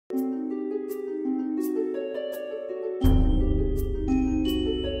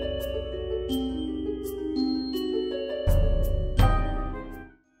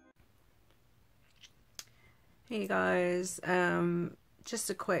Hey guys, just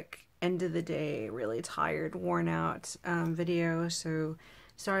a quick end of the day, really tired, worn out video, so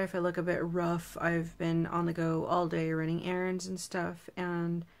sorry if I look a bit rough. I've been on the go all day running errands and stuff,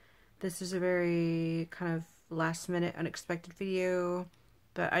 and this is a very kind of last minute unexpected video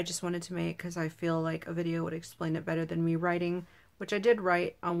that I just wanted to make because I feel like a video would explain it better than me writing, which I did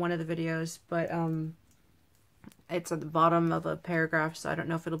write on one of the videos, but it's at the bottom of a paragraph, so I don't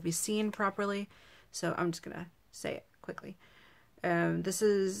know if it'll be seen properly. So I'm just gonna say it quickly. This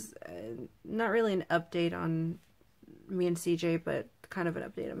is not really an update on me and CJ, but kind of an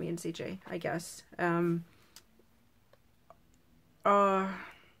update on me and CJ, I guess. As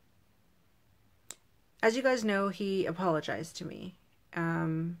you guys know, he apologized to me.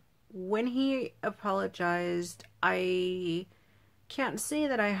 When he apologized, I can't say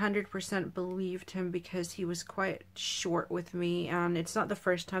that I 100% believed him because he was quite short with me, and it's not the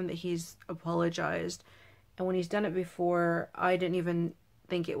first time that he's apologized. And when he's done it before, I didn't even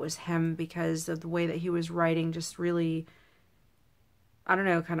think it was him because of the way that he was writing, just really, I don't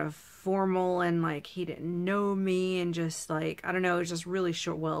know, kind of formal, and like he didn't know me, and just like, I don't know, it was just really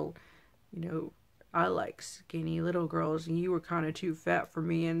short. Well, you know, I like skinny little girls and you were kind of too fat for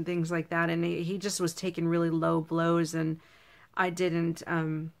me and things like that. And he just was taking really low blows, and I didn't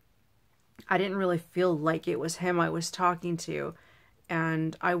really feel like it was him I was talking to,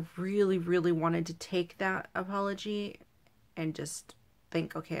 and I really, really wanted to take that apology and just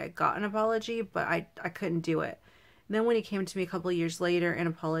think, okay, I got an apology, but I couldn't do it. And then when he came to me a couple of years later and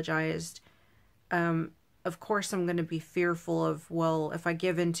apologized, of course I'm going to be fearful of, well, if I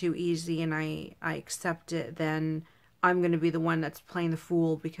give in too easy and I accept it, then I'm going to be the one that's playing the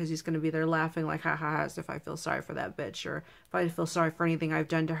fool because he's going to be there laughing like, ha as if I feel sorry for that bitch, or if I feel sorry for anything I've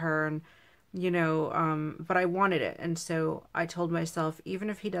done to her, and, you know, but I wanted it, and so I told myself, even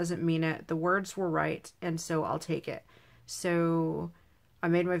if he doesn't mean it, the words were right, and so I'll take it. So I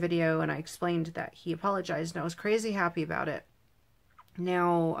made my video, and I explained that he apologized, and I was crazy happy about it.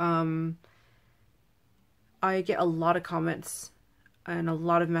 Now, I get a lot of comments and a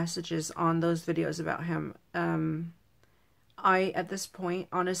lot of messages on those videos about him. I, at this point,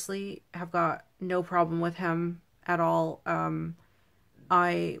 honestly, have got no problem with him at all.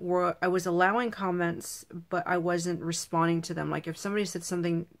 I was allowing comments, but I wasn't responding to them. Like, if somebody said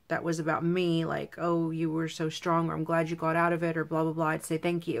something that was about me, like, oh, you were so strong, or I'm glad you got out of it, or blah, blah, blah, I'd say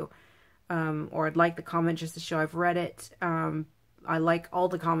thank you. Or I'd like the comment just to show I've read it. I like all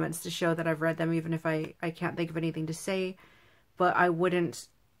the comments to show that I've read them, even if I can't think of anything to say. But I wouldn't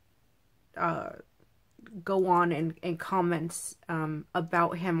go on and comment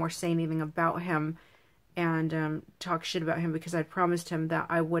about him or say anything about him and talk shit about him, because I promised him that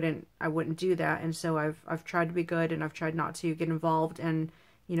I wouldn't do that. And so I've tried to be good, and I've tried not to get involved and,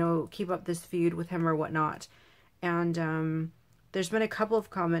 you know, keep up this feud with him or whatnot. And there's been a couple of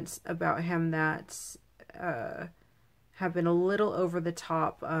comments about him that have been a little over the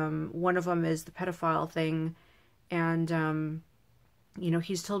top. One of them is the pedophile thing, and you know,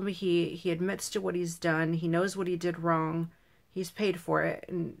 he's told me he admits to what he's done. He knows what he did wrong. He's paid for it,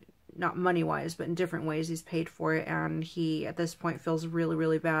 and not money-wise, but in different ways he's paid for it, and he, at this point, feels really,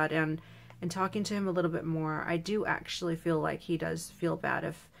 really bad. And talking to him a little bit more, I do actually feel like he does feel bad.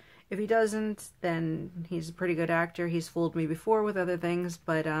 If he doesn't, then he's a pretty good actor. He's fooled me before with other things,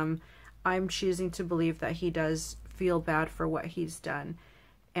 but I'm choosing to believe that he does feel bad for what he's done.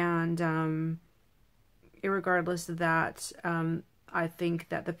 And irregardless of that, I think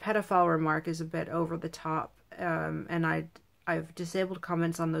that the pedophile remark is a bit over the top, and I've disabled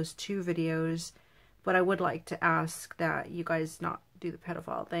comments on those two videos, but I would like to ask that you guys not do the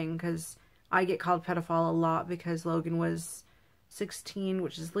pedophile thing, because I get called pedophile a lot because Logan was 16,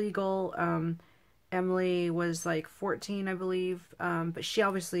 which is legal. Emily was like 14, I believe, but she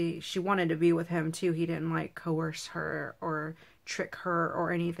wanted to be with him too. He didn't like coerce her or trick her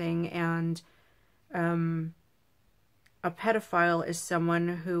or anything. And a pedophile is someone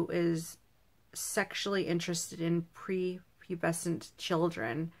who is sexually interested in prepubescent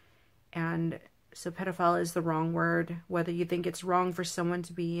children. And so pedophile is the wrong word. Whether you think it's wrong for someone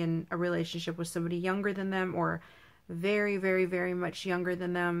to be in a relationship with somebody younger than them or very, very, very much younger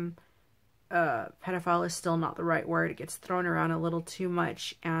than them, pedophile is still not the right word. It gets thrown around a little too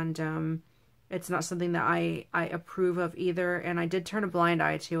much, and it's not something that I approve of either. And I did turn a blind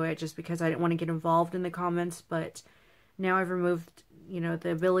eye to it just because I didn't want to get involved in the comments, but now I've removed, you know,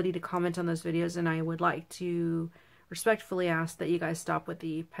 the ability to comment on those videos, and I would like to respectfully ask that you guys stop with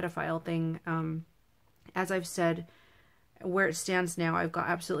the pedophile thing. As I've said, where it stands now, I've got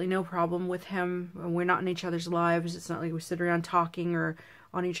absolutely no problem with him. We're not in each other's lives. It's not like we sit around talking or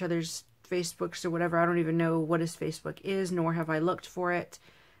on each other's Facebooks or whatever. I don't even know what his Facebook is, nor have I looked for it.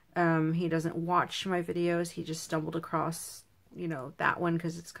 He doesn't watch my videos. He just stumbled across, you know, that one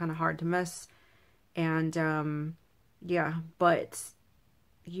because it's kind of hard to miss. And, yeah, but,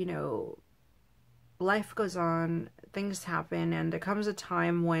 you know, life goes on, things happen, and there comes a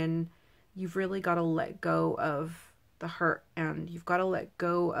time when you've really got to let go of the hurt, and you've got to let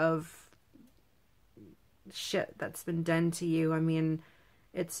go of shit that's been done to you. I mean,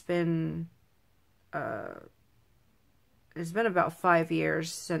 it's been about 5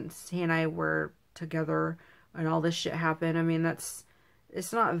 years since he and I were together and all this shit happened. I mean, it's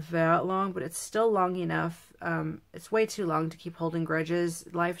not that long, but it's still long enough. It's way too long to keep holding grudges.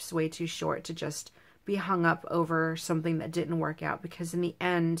 Life's way too short to just be hung up over something that didn't work out, because in the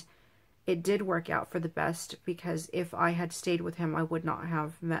end, it did work out for the best, because if I had stayed with him, I would not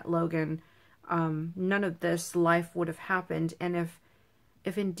have met Logan. None of this life would have happened, and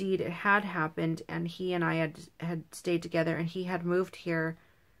if indeed it had happened and he and I had stayed together and he had moved here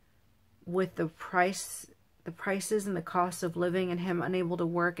with the prices and the cost of living, and him unable to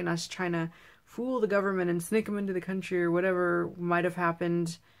work, and us trying to fool the government and sneak him into the country or whatever might have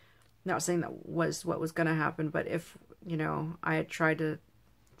happened. Not saying that was what was going to happen, but if, you know, I had tried to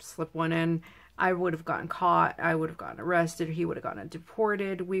slip one in, I would have gotten caught, I would have gotten arrested, he would have gotten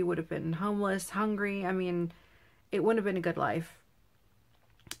deported, we would have been homeless, hungry. I mean, it wouldn't have been a good life.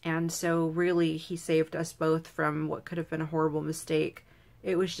 And so really, he saved us both from what could have been a horrible mistake.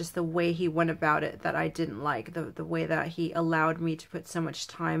 It was just the way he went about it that I didn't like. The way that he allowed me to put so much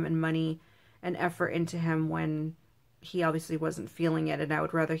time and money and effort into him when he obviously wasn't feeling it. And I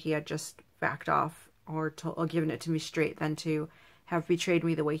would rather he had just backed off or given it to me straight than to have betrayed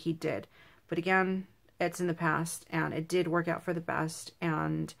me the way he did. But again, it's in the past, and it did work out for the best.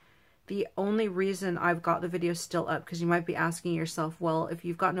 And the only reason I've got the videos still up, because you might be asking yourself, well, if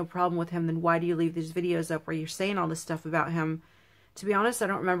you've got no problem with him, then why do you leave these videos up where you're saying all this stuff about him? To be honest, I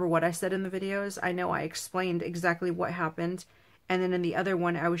don't remember what I said in the videos. I know I explained exactly what happened. And then in the other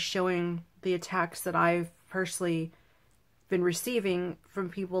one, I was showing the attacks that I've personally been receiving from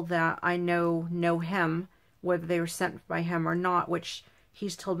people that I know him, whether they were sent by him or not, which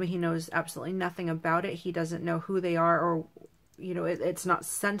he's told me he knows absolutely nothing about it. He doesn't know who they are, or, you know, it's not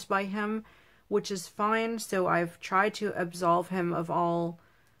sent by him, which is fine. So I've tried to absolve him of all,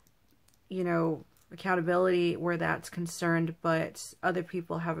 you know, accountability where that's concerned, but other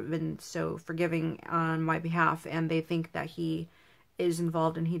people haven't been so forgiving on my behalf, and they think that he is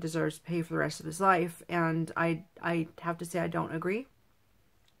involved and he deserves to pay for the rest of his life. And I have to say I don't agree.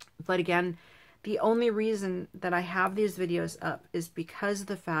 But again, the only reason that I have these videos up is because of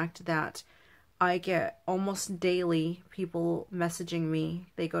the fact that I get almost daily people messaging me.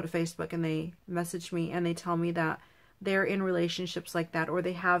 They go to Facebook and they message me and they tell me that they're in relationships like that, or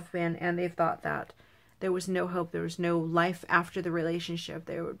they have been, and they've thought that there was no hope, there was no life after the relationship,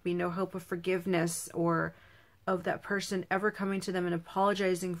 there would be no hope of forgiveness or of that person ever coming to them and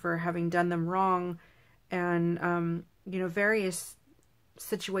apologizing for having done them wrong, and you know, various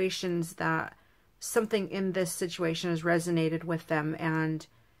situations that something in this situation has resonated with them. And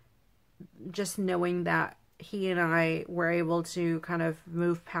just knowing that he and I were able to kind of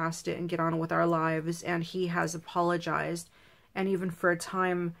move past it and get on with our lives, and he has apologized, and even for a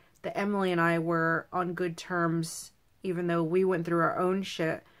time that Emily and I were on good terms, even though we went through our own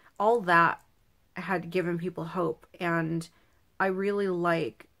shit, all that had given people hope. And I really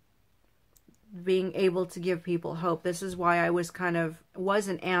like being able to give people hope. This is why I was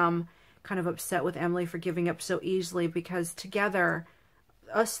and am kind of upset with Emily for giving up so easily, because together,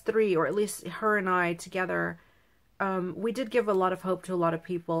 us three, or at least her and I together, we did give a lot of hope to a lot of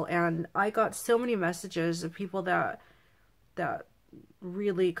people. And I got so many messages of people that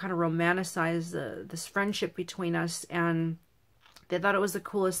really kind of romanticized this friendship between us, and they thought it was the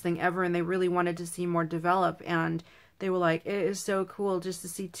coolest thing ever, and they really wanted to see more develop. And they were like, it is so cool just to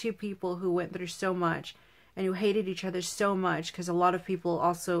see two people who went through so much and who hated each other so much, because a lot of people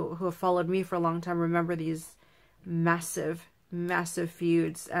also who have followed me for a long time remember these massive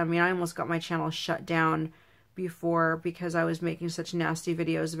feuds. I mean, I almost got my channel shut down before because I was making such nasty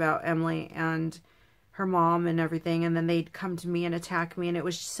videos about Emily and her mom and everything, and then they'd come to me and attack me, and it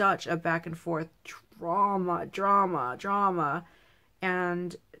was such a back and forth drama,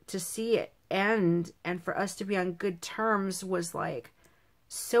 and to see it end and for us to be on good terms was like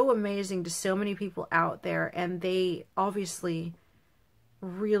so amazing to so many people out there. And they obviously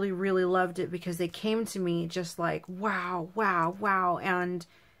really loved it, because they came to me just like, wow. And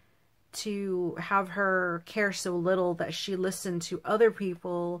to have her care so little that she listened to other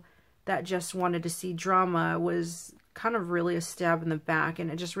people that just wanted to see drama was kind of really a stab in the back, and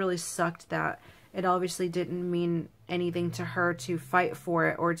it just really sucked that it obviously didn't mean anything to her to fight for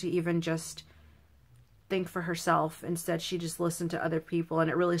it or to even just think for herself. Instead, she just listened to other people, and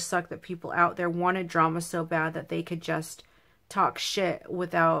it really sucked that people out there wanted drama so bad that they could just talk shit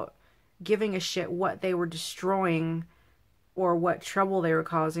without giving a shit what they were destroying or what trouble they were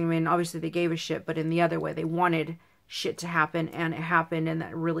causing. I mean, obviously they gave a shit, but in the other way, they wanted shit to happen, and it happened, and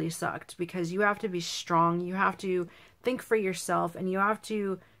that really sucked, because you have to be strong, you have to think for yourself, and you have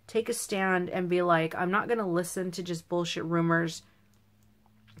to take a stand and be like, I'm not going to listen to just bullshit rumors.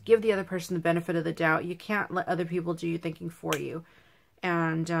 Give the other person the benefit of the doubt. You can't let other people do your thinking for you.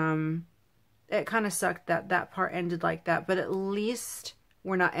 And it kind of sucked that that part ended like that, but at least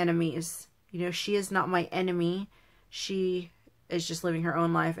we're not enemies. You know, she is not my enemy. She is just living her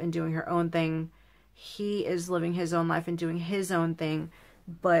own life and doing her own thing. He is living his own life and doing his own thing.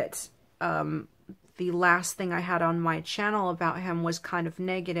 But the last thing I had on my channel about him was kind of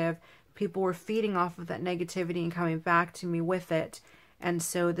negative. People were feeding off of that negativity and coming back to me with it. And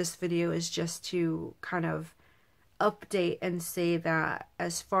so this video is just to kind of update and say that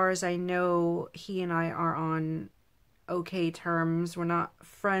as far as I know, he and I are on okay terms. We're not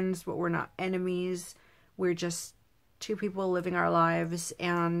friends, but we're not enemies. We're just two people living our lives.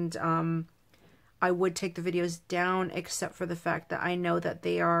 And I would take the videos down, except for the fact that I know that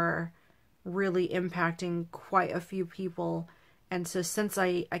they are really impacting quite a few people. And so since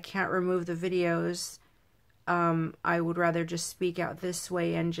I can't remove the videos, I would rather just speak out this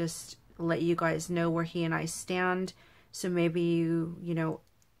way and just let you guys know where he and I stand. So maybe you know,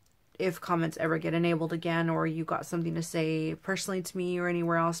 if comments ever get enabled again, or you got something to say personally to me or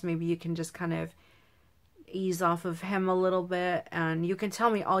anywhere else, maybe you can just kind of ease off of him a little bit, and you can tell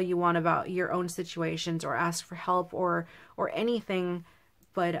me all you want about your own situations or ask for help or anything.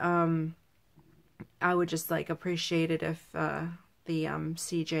 But I would just like appreciate it if the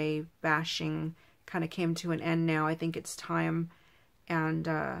CJ bashing kind of came to an end now. I think it's time. And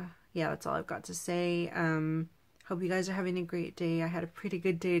yeah, that's all I've got to say. Hope you guys are having a great day. I had a pretty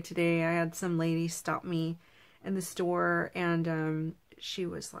good day today. I had some lady stop me in the store, and she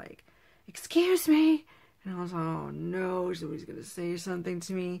was like, "Excuse me," and I was like, oh no, somebody's gonna say something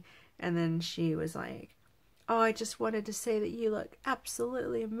to me. And then she was like, "Oh, I just wanted to say that you look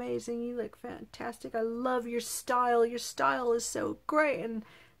absolutely amazing. You look fantastic. I love your style. Your style is so great." And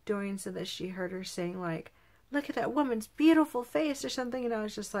Dorian said that she heard her saying like, "Look at that woman's beautiful face," or something. And I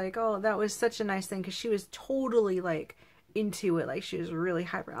was just like, oh, that was such a nice thing, because she was totally like into it. Like, she was really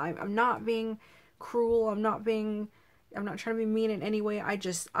hyper. I'm not being cruel. I'm not trying to be mean in any way. I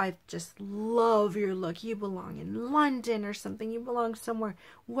just love your look. You belong in London or something. You belong somewhere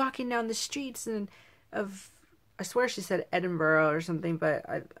walking down the streets I swear she said Edinburgh or something, but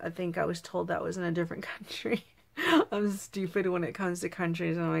I think I was told that was in a different country. I'm stupid when it comes to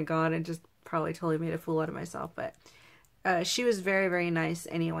countries. Oh my god, I just probably totally made a fool out of myself. But she was very, very nice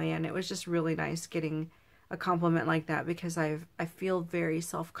anyway, and it was just really nice getting a compliment like that, because I feel very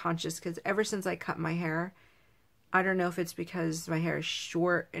self-conscious, because ever since I cut my hair, I don't know if it's because my hair is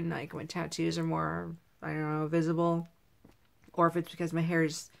short and like my tattoos are more, I don't know, visible, or if it's because my hair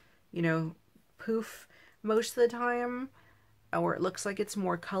is, you know, poof most of the time, or it looks like it's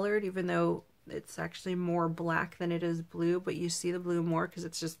more colored, even though it's actually more black than it is blue, but you see the blue more because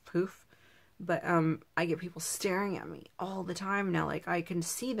it's just poof. But I get people staring at me all the time now. Like, I can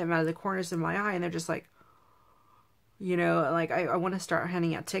see them out of the corners of my eye, and they're just like, you know, like, I want to start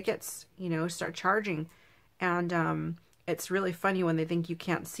handing out tickets, you know, start charging. And it's really funny when they think you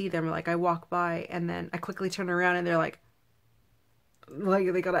can't see them. Like, I walk by and then I quickly turn around and they're like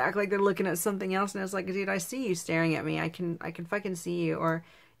they gotta act like they're looking at something else, and it's like, dude, I see you staring at me. I can fucking see you. Or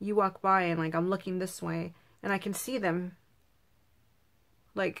you walk by and like I'm looking this way and I can see them.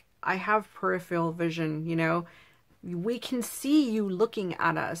 Like, I have peripheral vision, you know. We can see you looking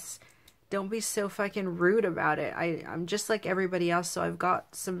at us. Don't be so fucking rude about it. I'm just like everybody else, so I've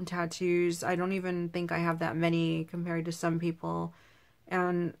got some tattoos. I don't even think I have that many compared to some people.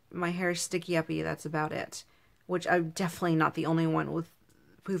 And my hair is sticky uppy, that's about it. Which I'm definitely not the only one with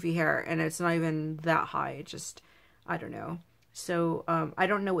poofy hair, and it's not even that high. It just, I don't know. So, I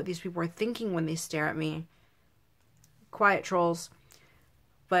don't know what these people are thinking when they stare at me. Quiet, trolls.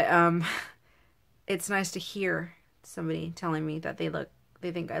 But, it's nice to hear somebody telling me that they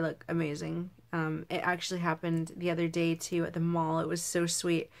think I look amazing. It actually happened the other day too at the mall. It was so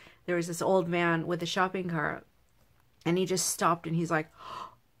sweet. There was this old man with a shopping cart, and he just stopped and he's like,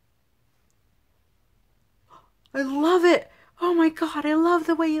 "I love it. Oh my god, I love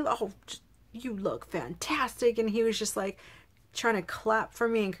the way you look fantastic." And he was just like trying to clap for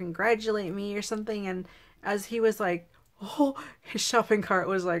me and congratulate me or something. And as he was like, oh, his shopping cart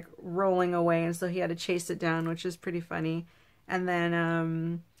was like rolling away, and so he had to chase it down, which is pretty funny. And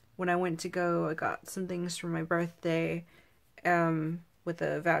then when I went to go, I got some things for my birthday with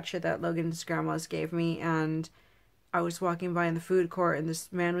a voucher that Logan's grandma's gave me, and I was walking by in the food court, and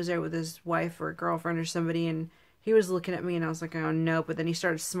this man was there with his wife or girlfriend or somebody, and he was looking at me, and I was like, oh no, but then he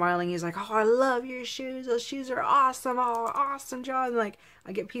started smiling. He's like, oh, I love your shoes. Those shoes are awesome. Oh, awesome, John. And like,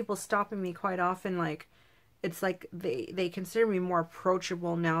 I get people stopping me quite often, like, it's like they consider me more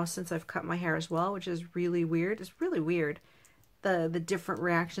approachable now since I've cut my hair as well, which is really weird. It's really weird, the different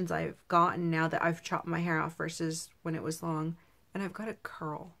reactions I've gotten now that I've chopped my hair off versus when it was long. And I've got a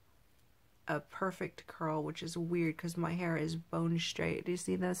curl. A perfect curl, which is weird because my hair is bone straight. Do you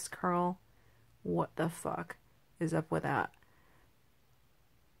see this curl? What the fuck is up with that?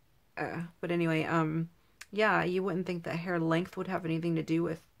 But anyway, yeah, you wouldn't think that hair length would have anything to do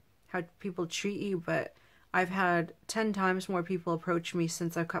with how people treat you, but I've had 10 times more people approach me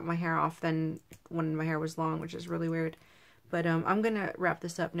since I've cut my hair off than when my hair was long, which is really weird. But I'm gonna wrap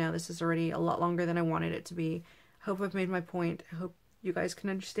this up now. This is already a lot longer than I wanted it to be. Hope I've made my point. I hope you guys can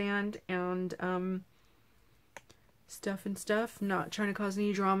understand, and stuff. Not trying to cause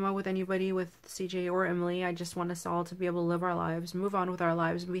any drama with anybody, with CJ or Emily. I just want us all to be able to live our lives, move on with our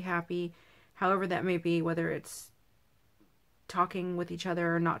lives, and be happy, however that may be, whether it's talking with each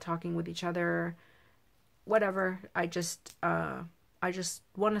other or not talking with each other, whatever. I just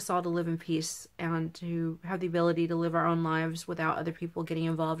want us all to live in peace and to have the ability to live our own lives without other people getting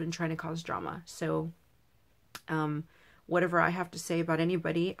involved and trying to cause drama. So whatever I have to say about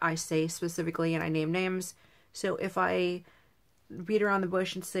anybody, I say specifically, and I name names. So if I beat around the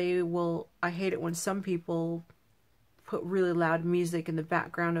bush and say, well, I hate it when some people put really loud music in the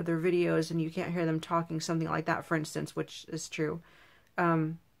background of their videos and you can't hear them talking, something like that, for instance, which is true.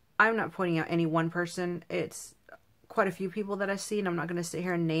 I'm not pointing out any one person. It's quite a few people that I see, and I'm not going to sit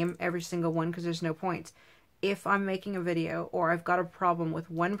here and name every single one because there's no point. If I'm making a video or I've got a problem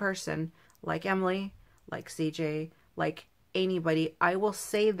with one person, like Emily, like CJ, like anybody, I will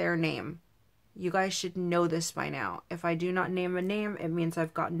say their name. You guys should know this by now. If I do not name a name, it means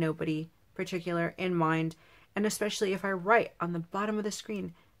I've got nobody particular in mind. And especially if I write on the bottom of the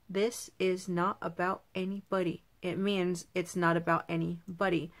screen, this is not about anybody, it means it's not about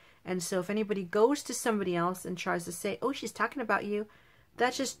anybody. And so if anybody goes to somebody else and tries to say, oh, she's talking about you,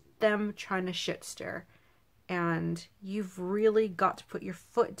 that's just them trying to shit stir. And you've really got to put your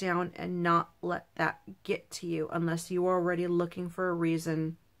foot down and not let that get to you unless you're already looking for a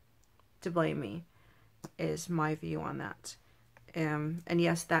reason to blame me, is my view on that. And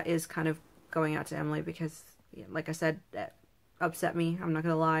yes, that is kind of going out to Emily because, like I said, that upset me. I'm not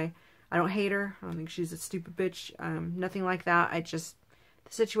going to lie. I don't hate her. I don't think she's a stupid bitch. Nothing like that. The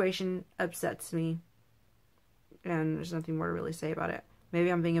situation upsets me. And there's nothing more to really say about it. Maybe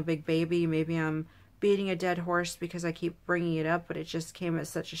I'm being a big baby. Maybe I'm beating a dead horse because I keep bringing it up, but it just came as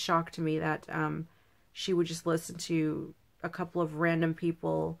such a shock to me that she would just listen to a couple of random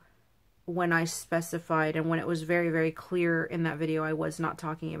people when I specified, and when it was very, very clear in that video I was not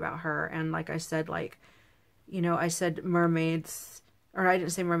talking about her. And like I said, like, you know, I said mermaids, or I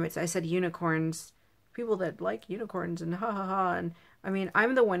didn't say mermaids, I said unicorns, people that like unicorns, and ha ha ha. And I mean,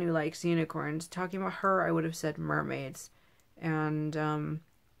 I'm the one who likes unicorns. Talking about her, I would have said mermaids. And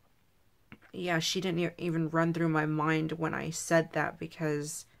yeah, she didn't even run through my mind when I said that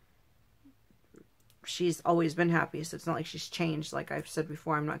because she's always been happy, so it's not like she's changed. Like I've said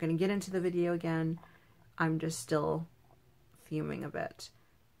before, I'm not going to get into the video again. I'm just still fuming a bit,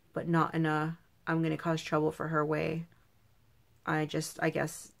 but not in a I'm going to cause trouble for her way. I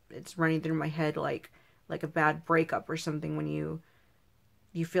guess it's running through my head like a bad breakup or something when you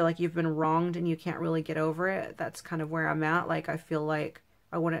feel like you've been wronged and you can't really get over it. That's kind of where I'm at. Like I feel like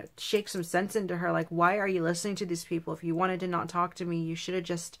I want to shake some sense into her. Like, why are you listening to these people? If you wanted to not talk to me, you should have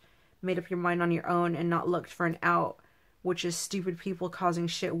just made up your mind on your own and not looked for an out, which is stupid people causing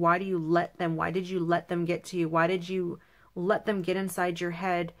shit. Why do you let them? Why did you let them get to you? Why did you let them get inside your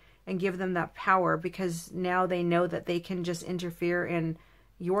head and give them that power? Because now they know that they can just interfere in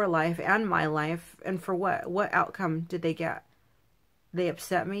your life and my life. And for what? What outcome did they get? They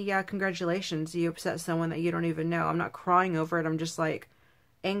upset me? Yeah, congratulations. You upset someone that you don't even know. I'm not crying over it. I'm just like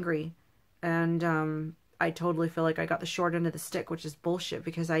angry. And I totally feel like I got the short end of the stick, which is bullshit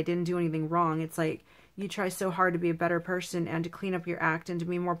because I didn't do anything wrong. It's like you try so hard to be a better person and to clean up your act and to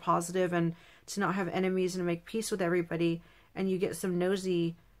be more positive and to not have enemies and to make peace with everybody, and you get some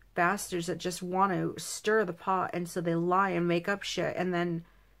nosy bastards that just want to stir the pot, and so they lie and make up shit, and then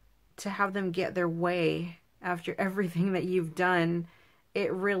to have them get their way after everything that you've done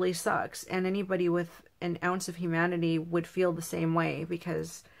it really sucks. And anybody with an ounce of humanity would feel the same way,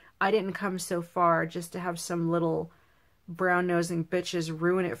 because I didn't come so far just to have some little brown-nosing bitches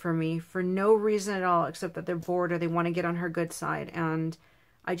ruin it for me for no reason at all, except that they're bored or they want to get on her good side. And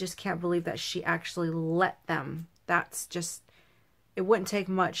I just can't believe that she actually let them. That's just, it wouldn't take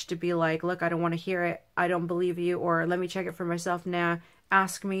much to be like, look, I don't want to hear it, I don't believe you, or let me check it for myself, nah,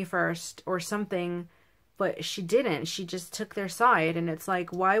 ask me first, or something. But she didn't. She just took their side, and it's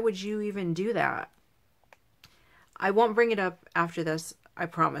like, why would you even do that? I won't bring it up after this, I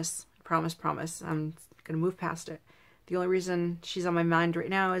promise. Promise. I'm gonna move past it. The only reason she's on my mind right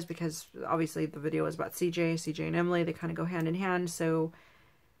now is because obviously the video is about CJ and Emily. They kind of go hand in hand, so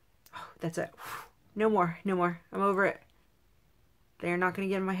that's it. No more. I'm over it. They're not going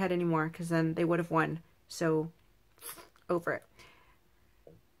to get in my head anymore, because then they would have won. So, over it.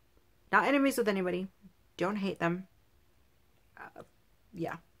 Not enemies with anybody. Don't hate them.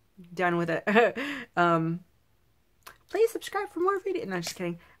 Yeah. Done with it. Please subscribe for more videos. No, just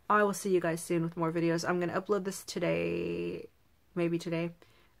kidding. I will see you guys soon with more videos. I'm going to upload this today. Maybe today.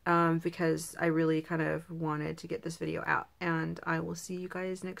 Because I really kind of wanted to get this video out. And I will see you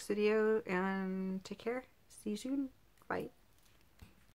guys next video. And take care. See you soon. Bye.